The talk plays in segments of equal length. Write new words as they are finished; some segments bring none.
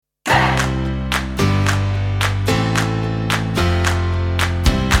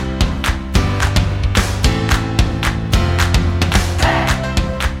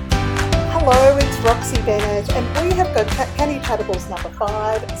Compatibles number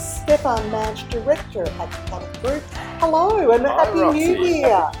 5, Stefan Madge, Director at Compatible Group. Hello and Hi, Happy Roxy. New Year.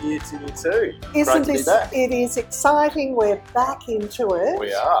 Happy New Year to you too. Isn't Great to be this, back. it is exciting, we're back into it.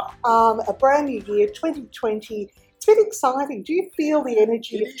 We are. A brand new year, 2020. It's been exciting. Do you feel the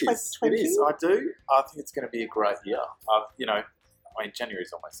energy It of 2020? is. I do. I think it's going to be a great year.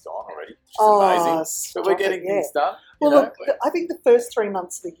 January's almost gone already, which is amazing. But we're getting things done. Well, look, I think the first 3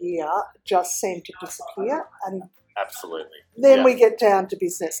 months of the year just seem to disappear, and Absolutely. then we get down to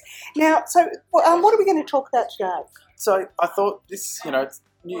business. Now, so what are we going to talk about today? So I thought this, it's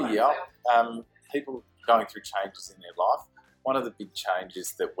New Year, people going through changes in their life. One of the big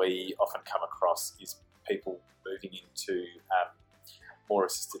changes that we often come across is people moving into more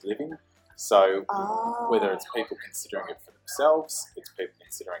assisted living. So whether it's people considering it for themselves, it's people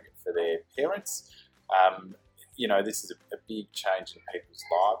considering it for their parents, this is a big change in people's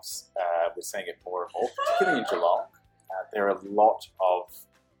lives. We're seeing it more and more, particularly in Geelong. There are a lot of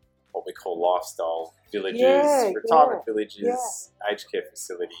what we call lifestyle villages, retirement villages, aged care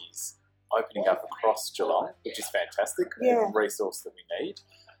facilities opening up across Geelong, which is fantastic, a resource that we need,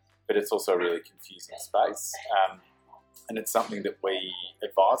 but it's also a really confusing space. And it's something that we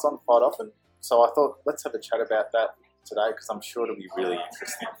advise on quite often. So I thought, let's have a chat about that today, because I'm sure it'll be really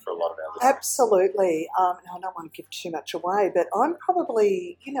interesting for a lot of our listeners. Absolutely. I don't want to give too much away, but I'm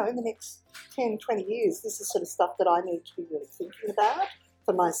probably, in the next 10, 20 years, this is sort of stuff that I need to be really thinking about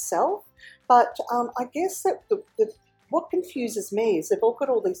for myself. But I guess that what confuses me is they've all got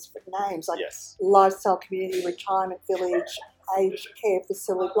all these different names, like lifestyle community, retirement village, aged care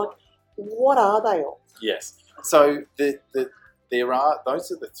facility. Like, what are they all? Yes. So those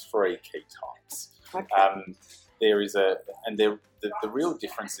are the three key types. Okay. The real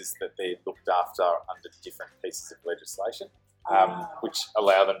difference is that they're looked after under different pieces of legislation, which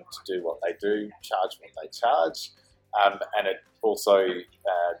allow them to do what they do, charge what they charge, and it also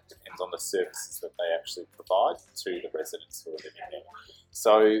depends on the services that they actually provide to the residents who are living there.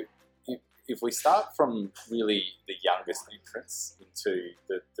 So if we start from really the youngest entrance into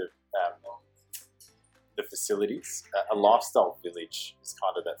the facilities, a lifestyle village is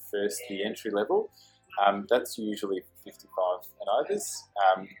kind of the entry level. That's usually 55 and overs.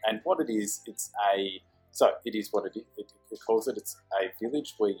 And what it is, it is what it is. It calls it. It's a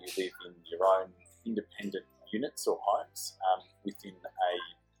village where you live in your own independent units or homes within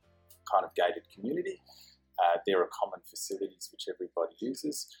a kind of gated community. There are common facilities which everybody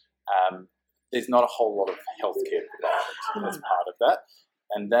uses. There's not a whole lot of healthcare provided as part of that,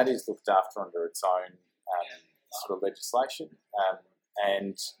 and that is looked after under its own sort of legislation.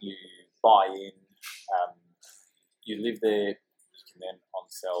 And you buy in. You live there, you can then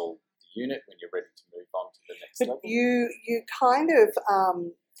on-sell the unit when you're ready to move on to the next level. You kind of,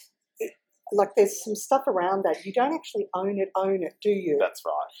 like there's some stuff around that. You don't actually own it, do you? That's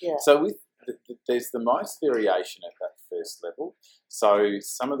right. Yeah. So there's the most variation at that first level. So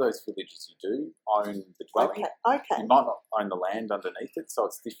some of those villages you do own the dwelling. Okay. You might not own the land underneath it, so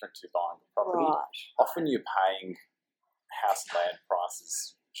it's different to buying the property. Right. Often you're paying house and land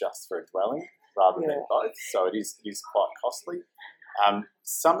prices just for a dwelling, rather than both, so it is quite costly.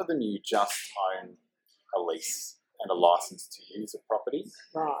 Some of them you just own a lease and a license to use a property.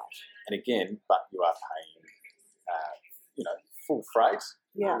 Right. And again, but you are paying, full freight,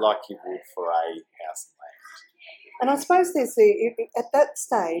 like you would for a house and land. And I suppose there's at that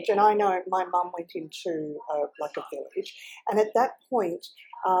stage, and I know my mum went into a village, and at that point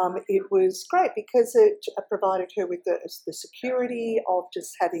it was great because it provided her with the security of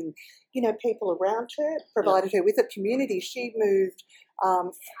just having, people around her, provided her with a community. She moved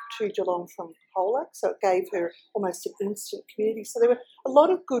to Geelong from Colac, so it gave her almost an instant community. So there were a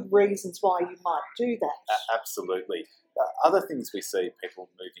lot of good reasons why you might do that. Absolutely. Other things we see people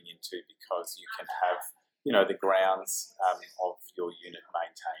moving into because you can have the grounds of your unit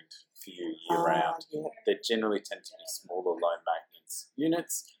maintained for you year-round. Yeah. They generally tend to be smaller, low-maintenance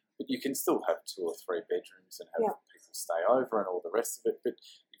units, but you can still have 2 or 3 bedrooms and have people stay over and all the rest of it. But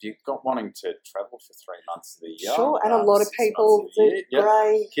if you've got wanting to travel for 3 months of the year... Sure, and a lot of people do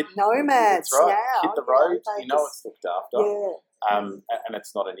grey nomads that's right. now. Hit the road, it's looked after. Yeah. And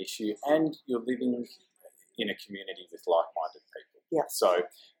it's not an issue. And you're living in a community with like-minded people. Yeah. So,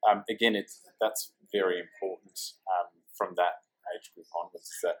 again, that's very important from that age group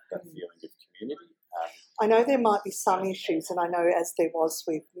onwards, that feeling of community. I know there might be some issues, and I know as there was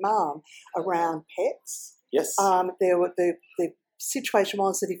with Mum, around pets. Yes. The situation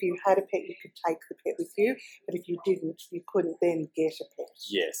was that if you had a pet, you could take the pet with you, but if you didn't, you couldn't then get a pet.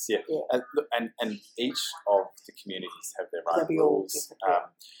 Yes, yeah. And each of the communities have their own They'll be all rules.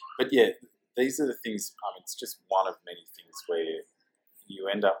 different, But yeah, these are the things. I mean, it's just one of many things where you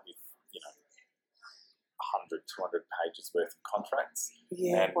end up with 100, 200 pages worth of contracts.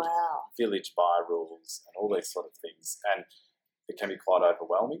 Yeah, and wow. village buy rules and all these sort of things, and it can be quite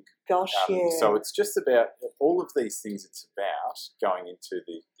overwhelming. Gosh, yeah. So it's just about all of these things. It's about going into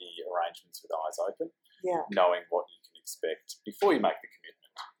the arrangements with eyes open, Yeah, knowing what you can expect before you make the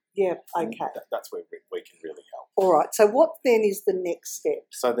commitment. yeah, okay. That's where we can really help. All right, so what then is the next step?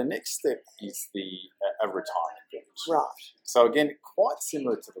 So the next step is a retirement village. Right. So again, quite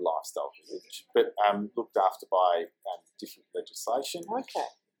similar to the lifestyle village, but looked after by different legislation. Okay.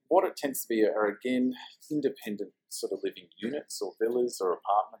 What it tends to be are, again, independent sort of living units or villas or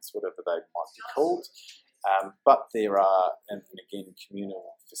apartments, whatever they might be called. But there are, and again,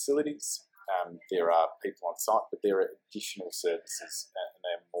 communal facilities. There are people on site, but there are additional services and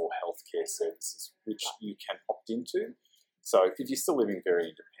there are more healthcare services which you can opt into. So if you're still living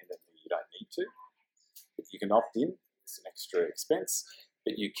very independently, you don't need to. But you can opt in. It's an extra expense,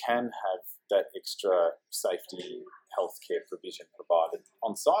 but you can have that extra safety healthcare provision provided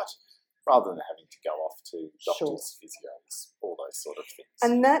on site rather than having to go off to doctors, physios, all those sort of things.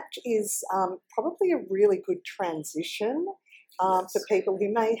 And that is probably a really good transition Yes. for people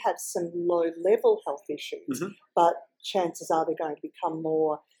who may have some low-level health issues, but chances are they're going to become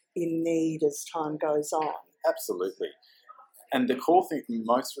more in need as time goes on. Absolutely. And the core thing,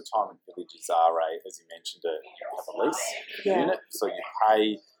 most retirement villages are as you mentioned, you have a lease unit, so you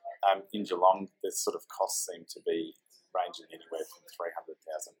pay. In Geelong, the sort of costs seem to be ranging anywhere from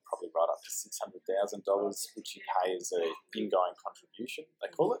 $300,000, probably right up to $600,000, which you pay as an ingoing contribution,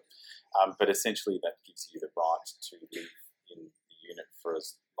 they call it. But essentially, that gives you the right to live in the unit for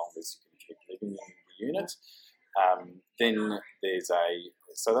as long as you can keep living in the unit. Then there's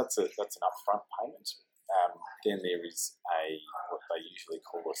so that's an upfront payment. Then there is what they usually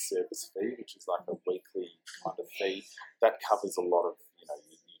call a service fee, which is like a weekly kind of fee that covers a lot of your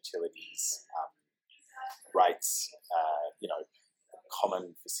utilities, rates,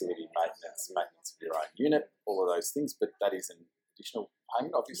 common facility maintenance of your own unit, all of those things. But that is an additional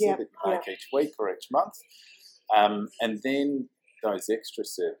payment, obviously, that you make each week or each month. And then those extra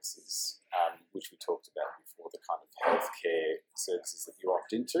services, which we talked about before, the kind of healthcare services that you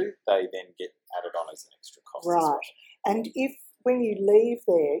opt into, they then get added on as an extra cost as well. And if when you leave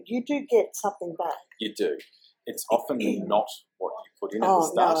there, you do get something back. You do. It's often not what you put in at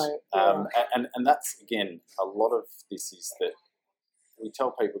the start. No. And that's, again, a lot of this is that we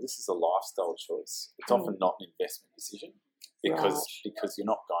tell people this is a lifestyle choice. It's often not an investment decision because you're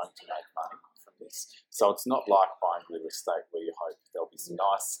not going to make money from this. So it's not like buying real estate where you hope there'll be some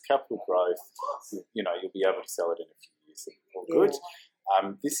nice capital growth. You'll be able to sell it in a few years. All good.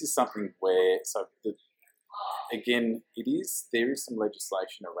 This is something where, again, there is some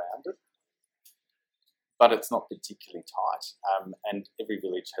legislation around it, but it's not particularly tight. And every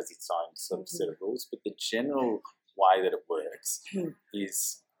village has its own sort of set of rules. But the general way that it works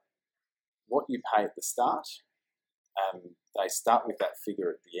is what you pay at the start. They start with that figure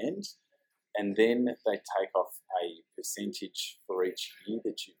at the end, and then they take off a percentage for each year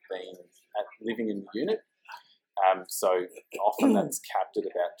that you've been living in the unit. So often that's capped at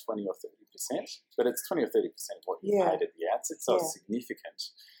about 20 or 30%, but it's 20 or 30% of what you paid at the outset, so it's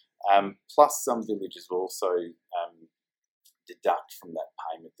significant. Plus, some villages will also deduct from that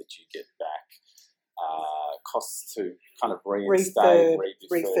payment that you get back costs to kind of reinstate,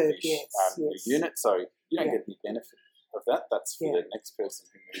 refurbish your unit. So you don't get any benefit of that. That's for the next person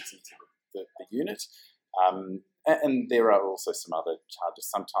who moves into the unit. And there are also some other charges.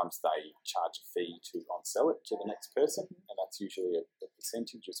 Sometimes they charge a fee to on-sell it to the next person, and that's usually a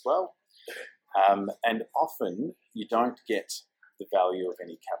percentage as well. And often you don't get the value of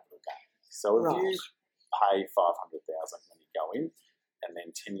any capital gain. So if you pay $500,000 when you go in, and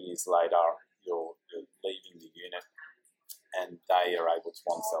then 10 years later you're leaving the unit, and they are able to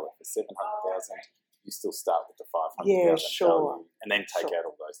on-sell it for $700,000, you still start with the $500,000 value, and then take out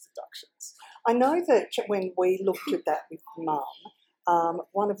all those deductions. I know that when we looked at that with Mum,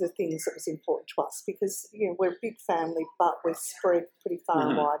 one of the things that was important to us, because we're a big family, but we're spread pretty far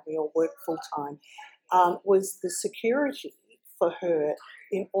and wide, we all work full time, was the security for her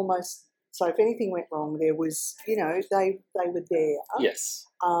in almost. So if anything went wrong, there was, they were there. Yes.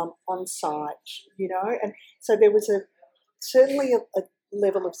 On site, and so there was certainly a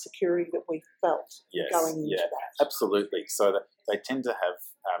level of security that we felt going into that. Absolutely. So that they tend to have,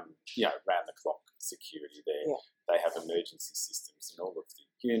 round-the-clock security there. Yeah. They have emergency systems in all of the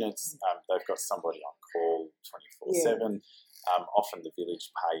units. They've got somebody on call 24/7. Often the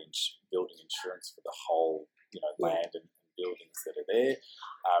village pay building insurance for the whole, land and buildings that are there.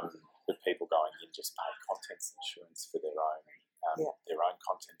 the people going in just pay contents insurance for their own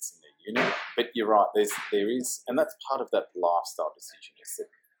contents in their unit. But you're right, there is, and that's part of that lifestyle decision. Is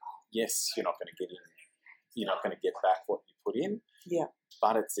that yes, you're not going to get back what you put in. Yeah.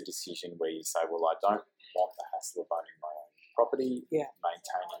 But it's a decision where you say, well, I don't want the hassle of owning my own property,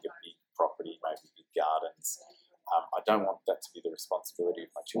 maintaining a big property, maybe big gardens. I don't want that to be the responsibility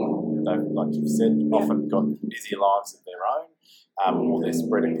of my children. They've, like you've said, often got busy lives of their own, or they're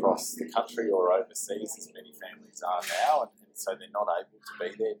spread across the country or overseas, as many families are now, and so they're not able to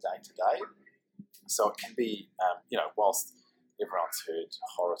be there day to day. So it can be, whilst everyone's heard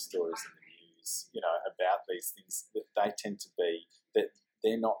horror stories in the news, about these things, that they tend to be, that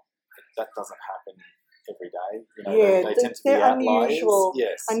they're not, that doesn't happen every day. They tend to be outliers.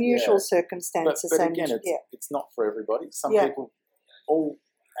 Unusual circumstances. But again, it's not for everybody. Some people,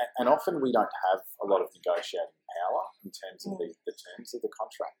 and often we don't have a lot of negotiating power in terms of the terms of the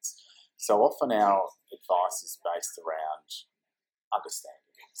contracts. So often our advice is based around understanding.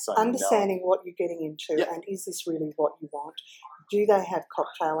 So understanding what you're getting into, and is this really what you want? Do they have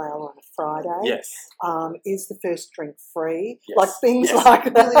cocktail hour on a Friday? Yes. Is the first drink free? Yes. Like things like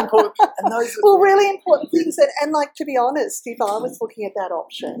that. Really important. And those really important things. And like, to be honest, if I was looking at that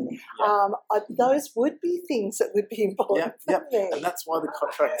option, those would be things that would be important for me. And that's why the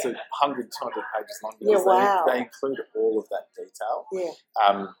contracts are 100, 200 pages long. Yeah, wow. They include all of that detail.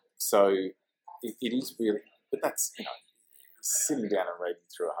 Yeah. So it is really, but that's, sitting down and reading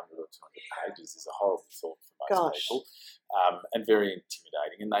through 100 or 200 pages is a horrible thought for most people, and very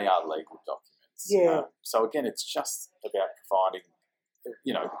intimidating, and they are legal documents. Yeah. So again, it's just about providing,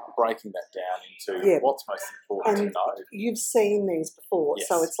 breaking that down into what's most important to know. You've seen these before, Yes.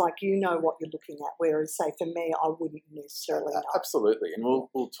 so it's like you know what you're looking at, whereas, say, for me, I wouldn't necessarily know. Absolutely, and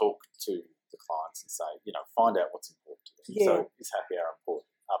we'll talk to the clients and say, find out what's important to them. Yeah. So is happy hour important?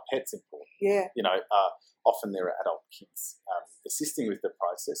 Are pets important? Yeah. Often there are adult kids assisting with the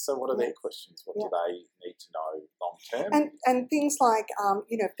process. So what are their questions? What do they need to know long term? And things like,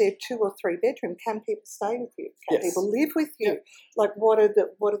 if they're 2 or 3 bedroom, can people stay with you? Can people live with you? Like, what are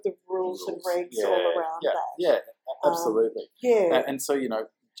the rules and regs all around that? Yeah, absolutely. And so,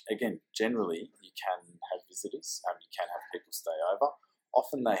 again, generally you can have visitors, you can have people stay over.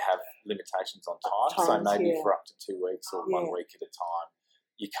 Often they have limitations on time, so maybe for up to 2 weeks or 1 week at a time.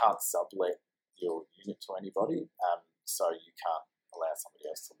 You can't sublet your unit to anybody, so you can't allow somebody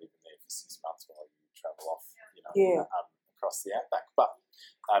else to live in there for 6 months while you travel off, across the outback. But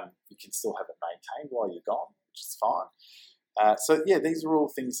you can still have it maintained while you're gone, which is fine. These are all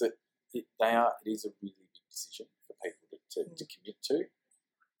things that it is a really big decision for people to commit to.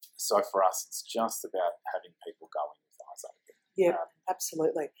 So for us, it's just about having people going with eyes open. Yeah,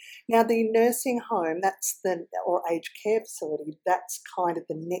 absolutely. Now, the nursing home, or aged care facility, that's kind of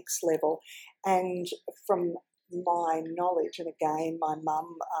the next level. And from my knowledge, and again, my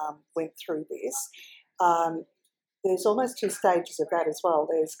mum went through this, there's almost 2 stages of that as well.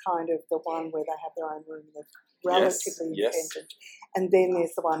 There's kind of the one where they have their own room and they're relatively independent. And then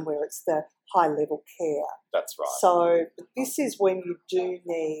there's the one where it's the high-level care. That's right. So this is when you do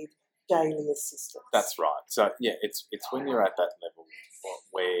need daily assistance. That's right. So it's when you're at that level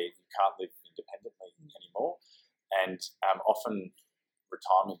where you can't live independently anymore, and often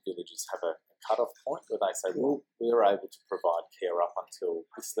retirement villages have a cut-off point where they say, well, we're able to provide care up until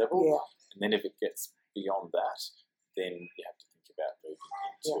this level, and then if it gets beyond that, then you have to think about moving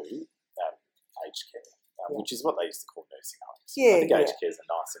into aged care, which is what they used to call nursing homes. I think aged care is a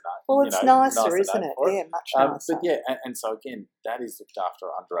nicer name. Well, it's nicer, isn't it? Yeah, much nicer. But and so again, that is looked after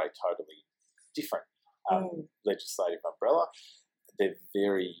under a totally different legislative umbrella. They're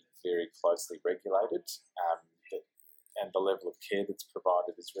very, very closely regulated, and the level of care that's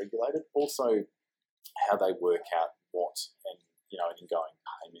provided is regulated. Also, how they work out what an ingoing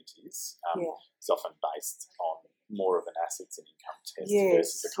payment is often based on more of an assets and income test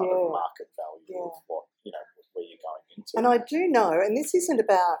versus a kind of market value of what where you're going into. And I do know, and this isn't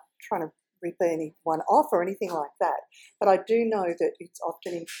about trying to rip anyone off or anything like that, but I do know that it's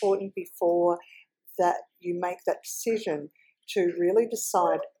often important before that you make that decision to really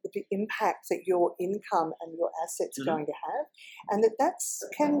decide the impact that your income and your assets are going to have, and that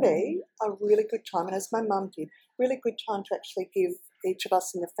can be a really good time, and as my mum did, really good time to actually give each of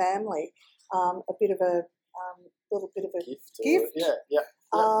us in the family a bit of a little bit of a gift.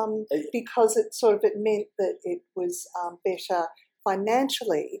 Because it meant that it was better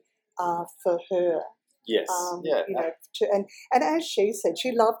financially for her. Yes. And as she said,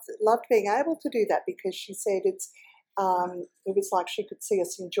 she loved being able to do that because she said it was like she could see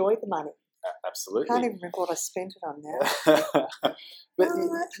us enjoy the money. Absolutely. Can't even remember what I spent it on now. But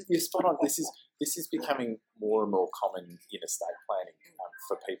you're spot on. This is becoming more and more common in estate planning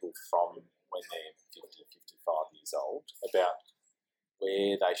for people from when they're 50, 55 years old, about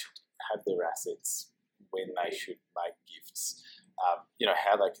where they should have their assets, when they should make gifts,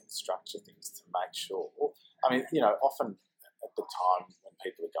 how they can structure things to make sure. I mean, often at the time when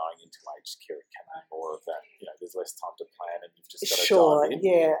people are going into aged care, it can be more of that, there's less time to plan and you've just got to dive in.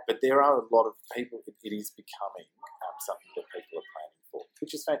 Yeah. But there are a lot of people, it is becoming something that people are planning for,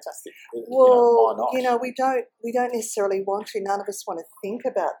 which is fantastic. Well, why not? we don't necessarily want to. None of us want to think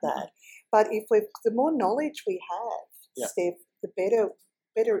about that. But the more knowledge we have, Steph, the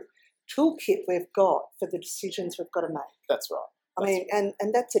better toolkit we've got for the decisions we've got to make. That's right. I mean,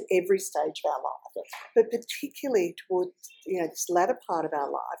 and that's at every stage of our life. Right. But particularly towards, this latter part of our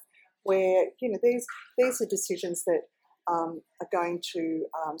life where, these are decisions that are going to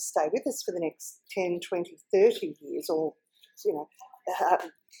stay with us for the next 10, 20, 30 years or,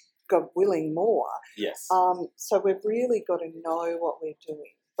 God willing, more. Yes. So we've really got to know what we're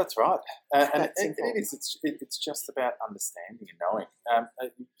doing. That's right. And That's it is. It's just about understanding and knowing.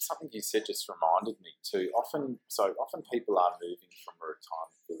 Something you said just reminded me too. Often people are moving from a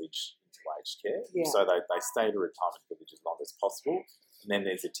retirement village into aged care. Yeah. So they stay at a retirement village as long as possible. And then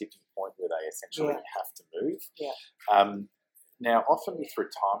there's a tipping point where they essentially have to move. Yeah. Now, often with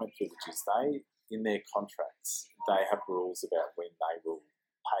retirement villages, in their contracts, they have rules about when they will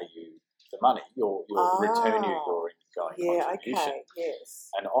pay you the money, return you your ongoing contribution. Okay,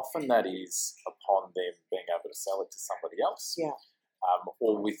 yes. And often that is upon them being able to sell it to somebody else. Yeah.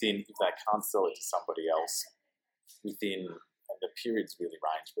 Or within, if they can't sell it to somebody else, and the periods really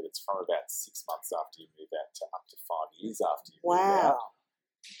range, but it's from about 6 months after you move out to up to 5 years after you move out,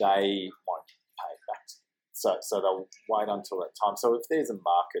 they won't pay it back. So they'll wait until that time. So if there's a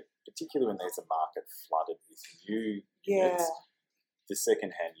market, particularly when there's a market flooded with new units, the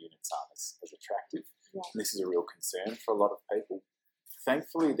second-hand units aren't as attractive. Yeah. This is a real concern for a lot of people.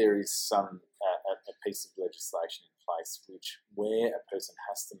 Thankfully, there is a piece of legislation in place where a person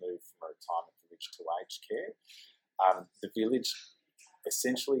has to move from a retirement village to aged care. The village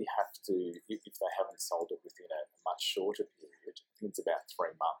essentially have to, if they haven't sold it within a much shorter period, I think it's about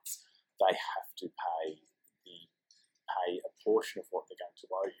 3 months, they have to pay a portion of what they're going to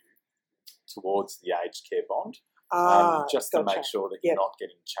owe you towards the aged care bond. Just to make sure that you're not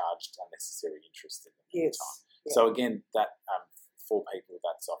getting charged unnecessary interest in the meantime. Yes. So again, that for people,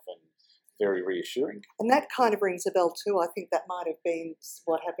 that's often very reassuring. And that kind of rings a bell too. I think that might have been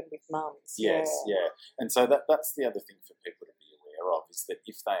what happened with mums. Yes, yeah. And so that's the other thing for people to be aware of, is that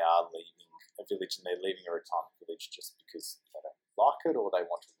if they are leaving a village and they're leaving a retirement village just because they don't like it or they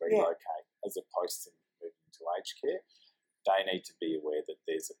want to relocate as opposed to moving to aged care, they need to be aware that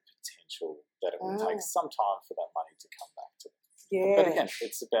there's a potential that it will take some time for that money to come back to them. Yeah. But again,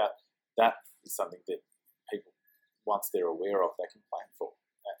 it's about that is something that people, once they're aware of, they can plan for.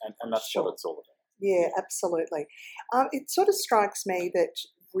 And that's what it's all about. Yeah, absolutely. It sort of strikes me that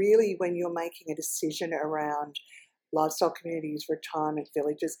really when you're making a decision around lifestyle communities, retirement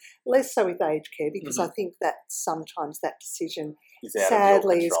villages, less so with aged care, because I think that sometimes that decision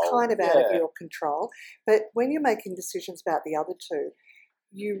sadly is kind of out of your control. But when you're making decisions about the other two,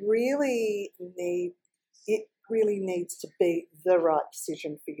 it really needs to be the right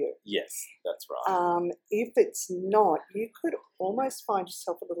decision for you. Yes, that's right. If it's not, you could almost find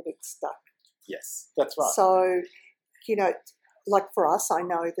yourself a little bit stuck. Yes, that's right. So, like for us, I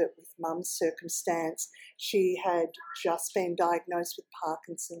know that with Mum's circumstance, she had just been diagnosed with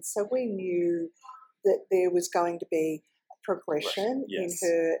Parkinson's, so we knew that there was going to be a progression in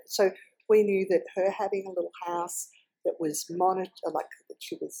her. So we knew that her having a little house that was monitored, like that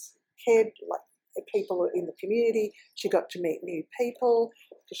she was cared, like people in the community, she got to meet new people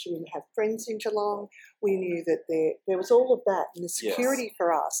because she didn't have friends in Geelong. We knew that there was all of that and the security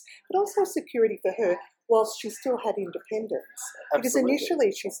for us, but also security for her whilst she still had independence. Because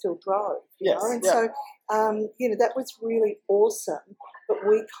initially she still drove, you know, and so, that was really awesome, but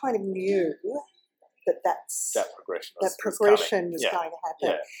we kind of knew that progression was going to happen.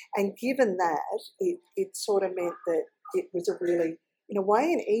 Yeah. And given that, it sort of meant that it was a really, in a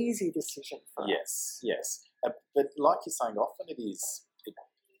way, an easy decision for us. Yes. But like you're saying, often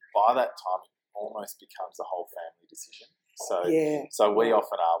by that time, it almost becomes a whole family decision. So we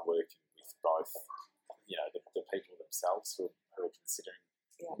often are working with both, the people themselves who are considering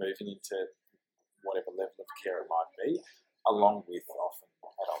moving into whatever level of care it might be, along with often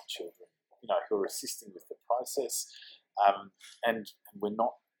adult children, who are assisting with the process. And we're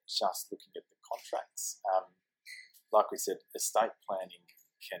not just looking at the contracts. Like we said, estate planning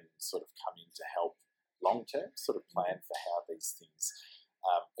can sort of come in to help long term, sort of plan for how these things,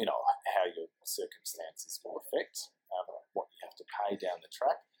 how your circumstances will affect what you have to pay down the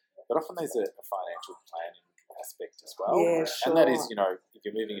track. But often there's a financial planning aspect as well. Yeah, sure. And that is, if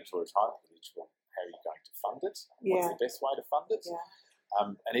you're moving into a retirement village, well, how are you going to fund it? Yeah. What's the best way to fund it? Yeah.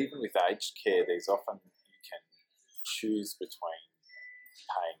 And even with aged care, there's often you can choose between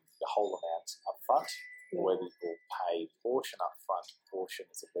paying the whole amount up front, or whether you'll pay a portion up front, portion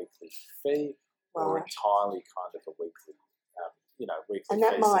as a weekly fee, or entirely kind of a weekly, weekly and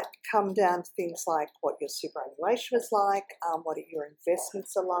that fee. might come down to things like what your superannuation is like, what your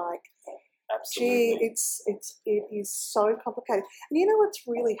investments are like. Absolutely. Gee, it is so complicated. And you know what's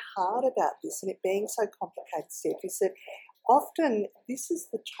really hard about this, and it being so complicated, Steph, is that often this is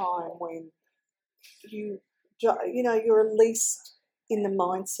the time when you're at least in the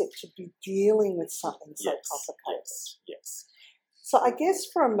mindset to be dealing with something so complicated. Yes. So I guess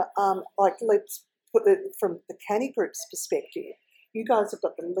from let's put it from the Canny Group's perspective, you guys have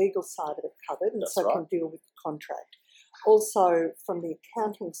got the legal side of it covered, and can deal with the contract. Also, from the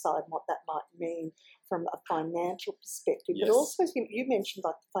accounting side, what that might mean from a financial perspective, but also you mentioned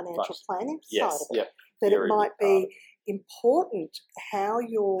like the financial planning side of it, that it might be important how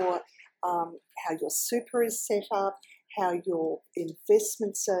your super is set up, how your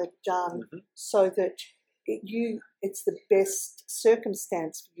investments are done, so that it's the best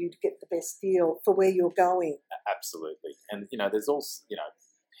circumstance for you to get the best deal for where you're going. Absolutely. And, there's also,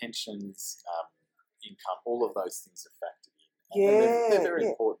 pensions, income, all of those things are factored in. And they're very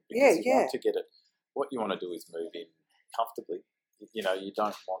important because you want to get it. What you want to do is move in comfortably. You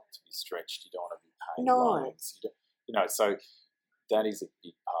don't want to be stretched. You don't want to be paying loans. So that is a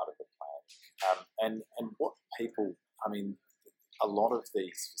big part of the plan. And what people, a lot of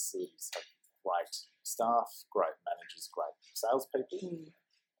these facilities have great staff, great managers, great salespeople,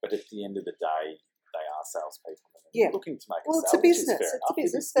 but at the end of the day, they are salespeople. And looking to make a sale, it's a business. It's a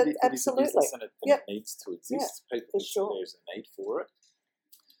business. Absolutely. It is a business and it needs to exist. There's a need for it.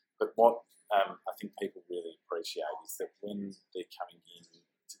 But what I think people really appreciate is that when they're coming in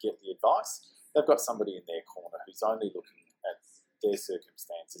to get the advice, they've got somebody in their corner who's only looking at their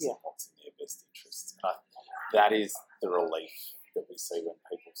circumstances and what's in their best interests. And that is the relief that we see when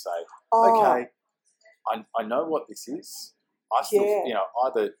people say, okay, I know what this is. I still,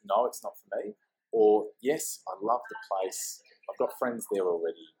 either no, it's not for me, or yes, I love the place. I've got friends there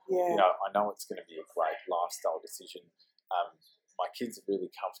already. Yeah. I know it's going to be a great lifestyle decision. My kids are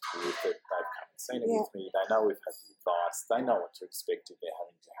really comfortable with it. They've come and seen it with me. They know we've had the advice. They know what to expect if they're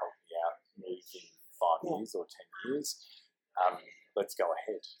having to help me out move in 5 years or 10 years. Let's go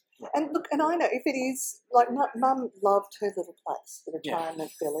ahead. And look, and I know if it is like Mum loved her little place, the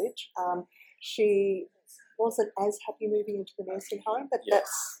retirement village. She wasn't as happy moving into the nursing home, but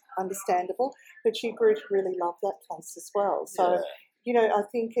that's understandable. But she grew to really love that place as well. So, I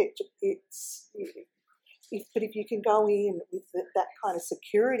think if you can go in with that kind of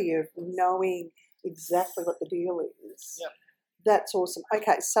security of knowing exactly what the deal is, that's awesome.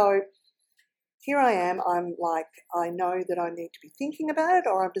 Okay, so here I am. I'm like, I know that I need to be thinking about it,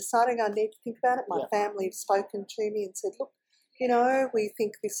 or I'm deciding I need to think about it. My family have spoken to me and said, look, we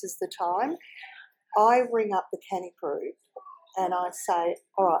think this is the time. I ring up the Canny Group and I say,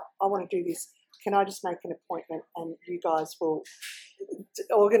 all right, I want to do this. Can I just make an appointment and you guys will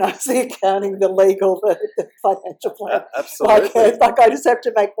organise the accounting, the legal, the financial plan? Absolutely. Like I just have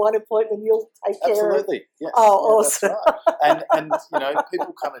to make one appointment, you'll take care of it. Absolutely. Yes. Oh, awesome. That's right. And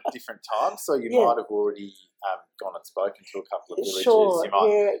people come at different times, so you might have already gone and spoken to a couple of villages. Sure.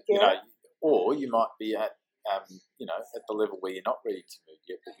 You might, or you might be at at the level where you're not ready to move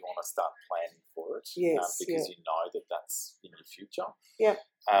yet, but you want to start planning for it, because you know that that's in your future. Yeah.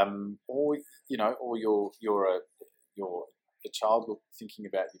 Or you're a child thinking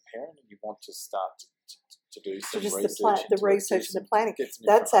about your parent, and you want to start to do some research. The research and the planning.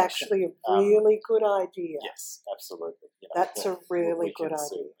 That's actually a really good idea. Yes, absolutely. That's a really good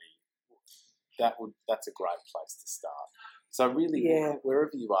idea. That's a great place to start. So really,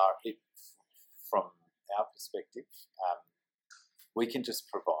 wherever you are, from our perspective, we can just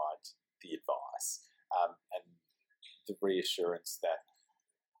provide the advice and the reassurance that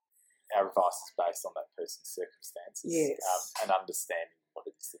our advice is based on that person's circumstances and understanding what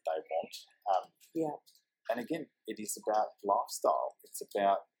it is that they want. And again, it is about lifestyle. It's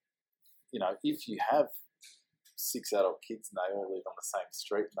about, if you have 6 adult kids and they all live on the same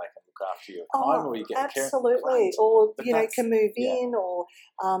street and they can look after you at home, or you get absolutely, or can move in, or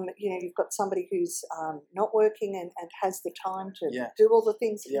you've got somebody who's not working and has the time to do all the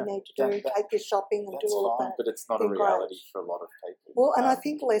things that you need to do, take your shopping and do all of that. But it's not a reality for a lot of people. Well, and I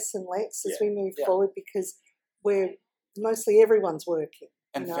think less and less as yeah, we move yeah. forward, because we're mostly everyone's working.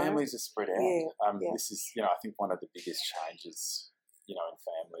 And you know? families are spread out. Yeah. This is, I think one of the biggest changes, in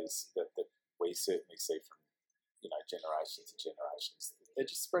families that we certainly see from, generations and generations. They're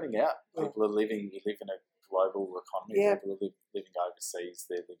just spreading out. Yeah. People are living. We live in a global economy. Yeah. People are living overseas.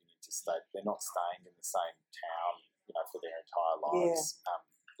 They're living interstate. They're not staying in the same town, for their entire lives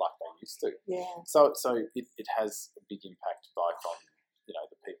like they used to. Yeah. So it has a big impact both on,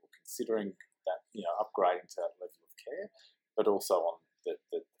 the people considering that, upgrading to that level of care, but also on the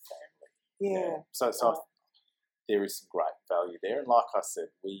family. Yeah. So there is some great value there. And like I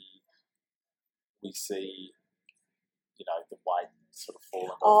said, we see, the weight sort of falling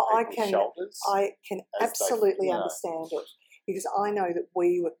off people's shoulders. I can absolutely understand it, because I know that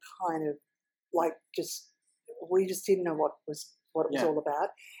we were kind of like we just didn't know what it was all about.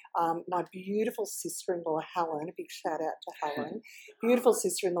 My beautiful sister-in-law, Helen, a big shout out to Helen, beautiful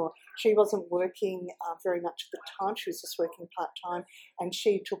sister-in-law, she wasn't working very much at the time. She was just working part-time, and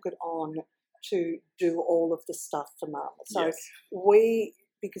she took it on to do all of the stuff for Mum. So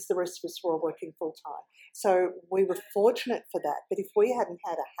because the rest of us were all working full-time. So we were fortunate for that. But if we hadn't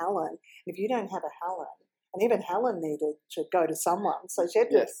had a Helen, if you don't have a Helen, and even Helen needed to go to someone, so she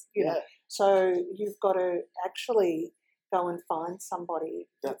had to, so you've got to actually go and find somebody,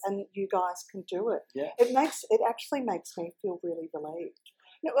 and you guys can do it. Yeah. It actually makes me feel really relieved.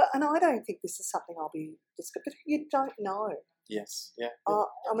 And I don't think this is something I'll be discussing, but you don't know. Yes, yeah.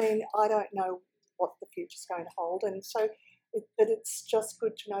 I mean, I don't know what the future's going to hold, and so, but it's just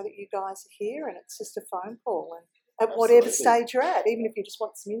good to know that you guys are here, and it's just a phone call, and at whatever stage you're at, even if you just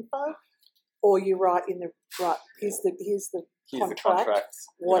want some info, or you write in the here's the contract.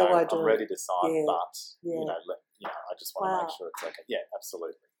 What do I do? I'm ready to sign, but I just want to make sure it's okay. Yeah,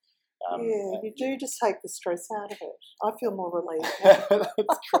 absolutely. You do just take the stress out of it. I feel more relieved now.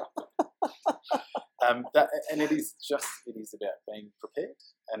 That's great. And it is about being prepared,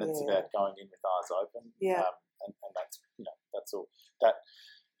 and it's about going in with eyes open. Yeah. And that's all. That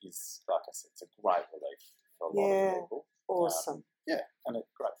is, like I said, it's a great relief for a lot of people. Awesome. And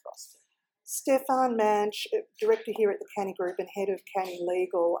it's great for us too. Stefan Manch, Director here at the Canny Group and Head of Canny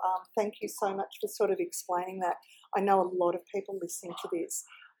Legal, thank you so much for sort of explaining that. I know a lot of people listening to this,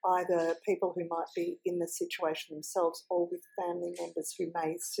 either people who might be in the situation themselves or with family members who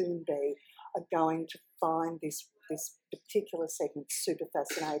may soon be, are going to find this particular segment super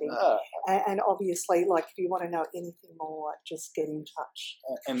fascinating. And obviously, like, if you want to know anything more, just get in touch.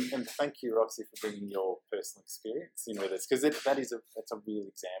 And thank you, Roxy, for bringing your personal experience in with us, because that's a real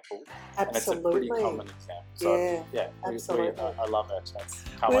example. Absolutely. And it's a pretty common example. So, absolutely. I love our chats.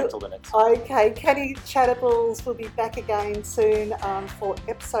 Can't wait till the next one. Okay, Canny Chattables will be back again soon for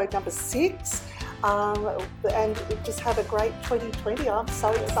episode number 6. And just have a great 2020. I'm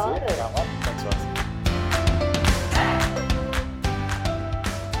so excited. Thanks, Roxy.